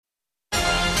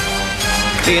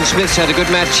Ian Smith's had a good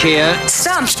match here.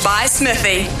 Stumped by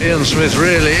Smithy. Ian Smith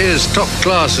really is top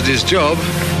class at his job.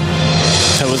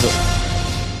 How was it?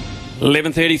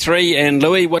 11:33, and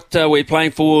Louis, what are we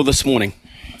playing for this morning?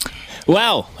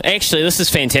 Well, actually, this is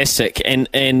fantastic, and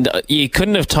you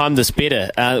couldn't have timed this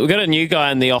better. We've got a new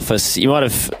guy in the office. You might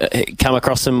have come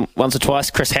across him once or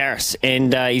twice, Chris Harris,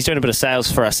 and he's doing a bit of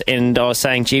sales for us. And I was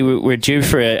saying, gee, we're due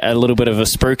for a little bit of a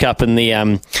spruik up in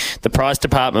the prize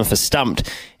department for Stumped.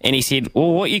 And he said,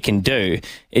 well, what you can do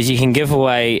is you can give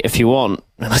away, if you want,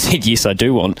 and I said, yes, I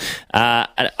do want,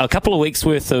 a couple of weeks'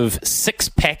 worth of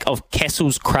 6-pack of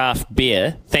Castle's craft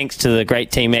beer, thanks to the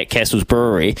great team at Castle's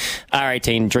Brewery.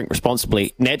 R18, drink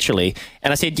responsibly, naturally.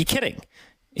 And I said, you're kidding.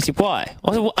 He said, why?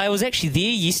 I was actually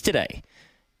there yesterday.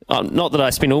 Not that I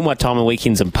spend all my time on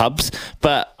weekends in pubs,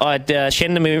 but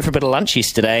Shannon and me went for a bit of lunch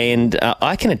yesterday, and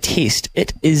I can attest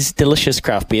it is delicious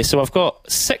craft beer. So I've got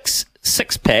six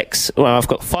packs. Well, I've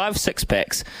got 5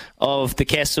 6-packs of the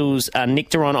Castle's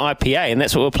Nectaron IPA, and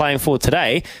that's what we're playing for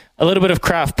today. A little bit of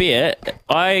craft beer.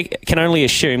 I can only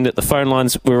assume that the phone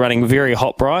lines were running very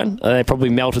hot, Brian. They probably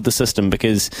melted the system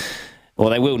because, well,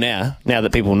 they will now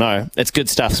that people know. It's good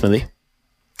stuff, Smithy.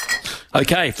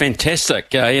 Okay,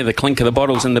 fantastic. Yeah, the clink of the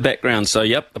bottles in the background. So,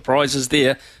 yep, the prize is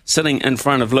there, sitting in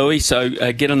front of Louis. So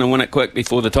get in and win it quick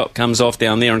before the top comes off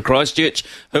down there in Christchurch.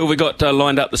 Who have we got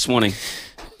lined up this morning?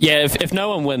 Yeah, if no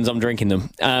one wins, I'm drinking them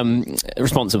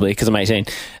responsibly because I'm 18.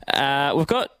 We've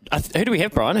got... who do we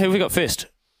have, Brian? Who have we got first?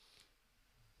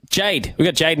 Jade. We've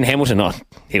got Jade and Hamilton. Oh,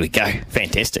 here we go.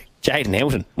 Fantastic. Jade and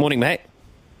Hamilton. Morning, mate.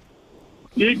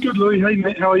 Yeah, good, Louis. Hey,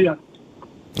 mate, how are you?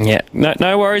 Yeah,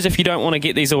 no worries if you don't want to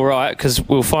get these all right, because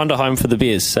we'll find a home for the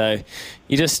beers. So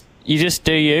you just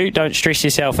do you. Don't stress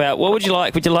yourself out. What would you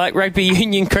like? Would you like rugby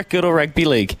union, cricket, or rugby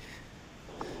league?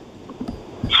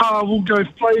 We'll go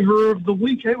flavour of the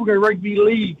week. We'll go rugby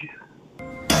league.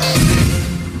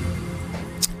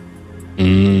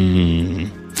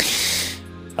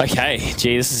 Okay,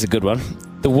 gee, this is a good one.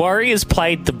 The Warriors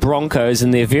played the Broncos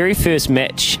in their very first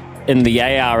match in the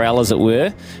ARL, as it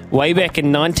were, way back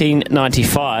in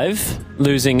 1995,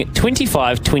 losing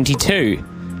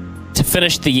 25-22 to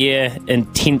finish the year in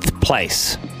 10th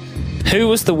place. Who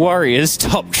was the Warriors'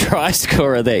 top try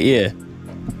scorer that year?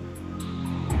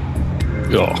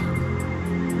 Sean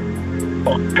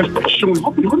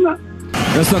Hoppy, wasn't it?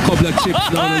 Just a couple of chips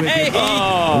down the wicket.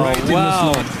 Right in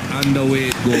the slot, and away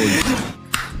it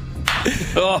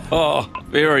goes.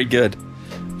 Very good.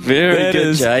 Very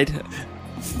good, Jade.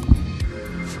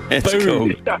 That's cool.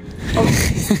 Yeah.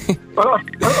 I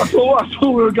thought we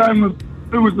were going with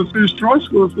who was the first try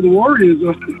scorer for the Warriors.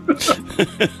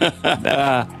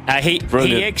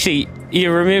 He actually,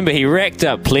 you remember, he racked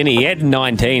up plenty. He had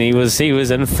 19. He was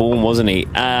in form, wasn't he?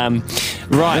 Right,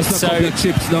 Just a couple of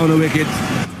chips down the wicket.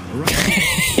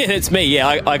 It's me. Yeah,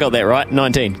 I got that right.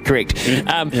 19, correct.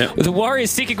 The Warriors,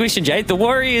 second question, Jade. The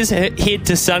Warriors head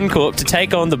to Suncorp to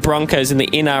take on the Broncos in the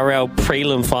NRL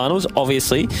prelim finals,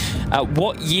 obviously.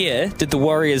 What year did the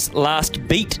Warriors last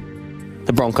beat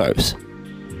the Broncos?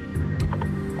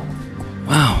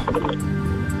 Wow.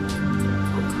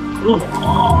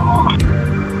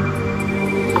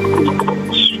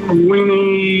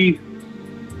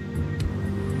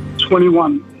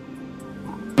 2021.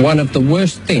 One of the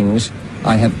worst things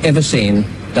I have ever seen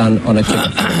done on a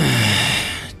cricket field.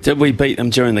 Did we beat them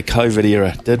during the COVID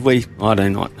era? Did we? I do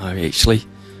not know, actually.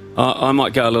 I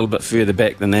might go a little bit further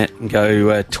back than that and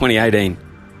go 2018.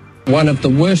 One of the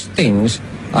worst things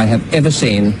I have ever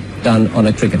seen done on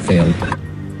a cricket field.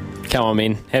 Come on,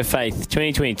 men. Have faith.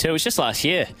 2022. It was just last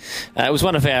year. It was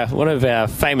one of our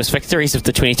famous victories of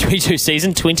the 2022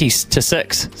 season,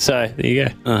 20-6. So there you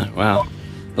go. Oh, wow.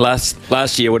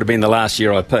 Last year would have been the last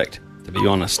year I picked, to be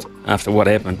honest, after what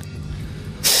happened.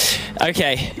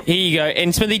 Okay, here you go.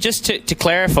 And Smithy, just to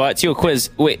clarify, it's your quiz.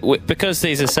 Because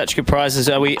these are such good prizes,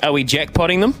 are we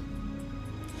jackpotting them?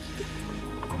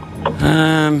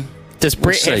 Does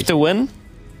Brett have to win?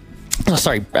 Oh,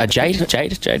 sorry, Jade.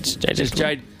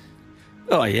 Jade.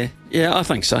 Oh, yeah. Yeah, I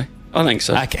think so.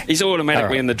 Okay. He's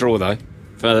automatically in the draw, though,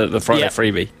 for the Friday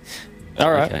freebie.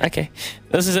 All right, okay.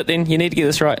 This is it then. You need to get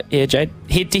this right. Yeah, Jade.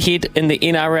 Head-to-head in the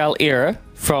NRL era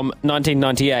from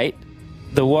 1998,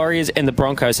 the Warriors and the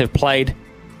Broncos have played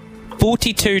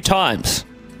 42 times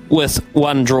with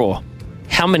one draw.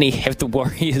 How many have the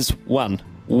Warriors won?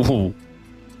 Ooh.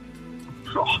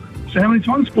 So how many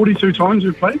times? 42 times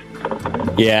we've played?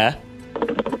 Yeah.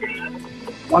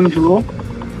 One draw.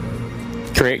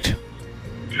 Correct.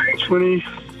 20.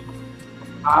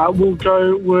 We'll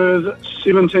go with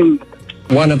 17.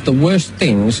 One of the worst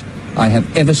things I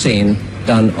have ever seen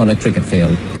done on a cricket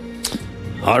field.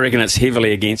 I reckon it's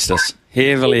heavily against us.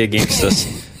 Heavily against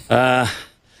us.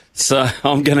 So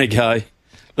I'm going to go.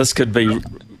 This could be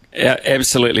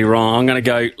absolutely wrong. I'm going to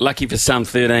go lucky for some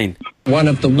 13. One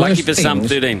of the Lucky worst for some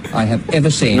things 13. I have ever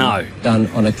seen No. done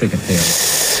on a cricket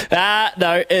field.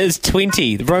 No, it is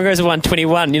 20. The Broncos have won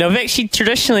 21. You know, I've actually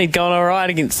traditionally gone all right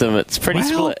against them. It's pretty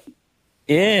split.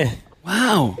 Yeah.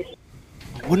 Wow.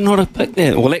 I would not have picked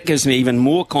that. Well, that gives me even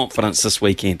more confidence this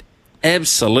weekend.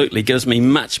 Absolutely gives me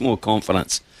much more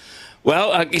confidence.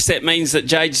 Well, I guess that means that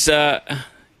Jade's...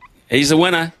 he's the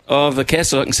winner of the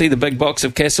Castle. I can see the big box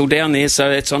of Castle down there, so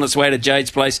that's on its way to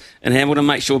Jade's place in Hamilton.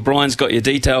 Make sure Brian's got your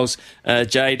details,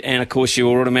 Jade, and of course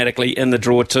you're automatically in the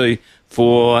draw too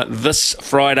for this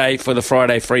Friday for the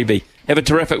Friday freebie. Have a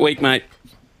terrific week, mate.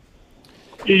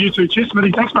 Yeah, you too. Cheers,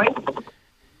 Smithy. Thanks, mate.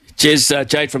 Cheers,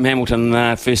 Jade from Hamilton,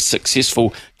 first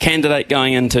successful candidate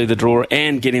going into the draw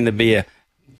and getting the beer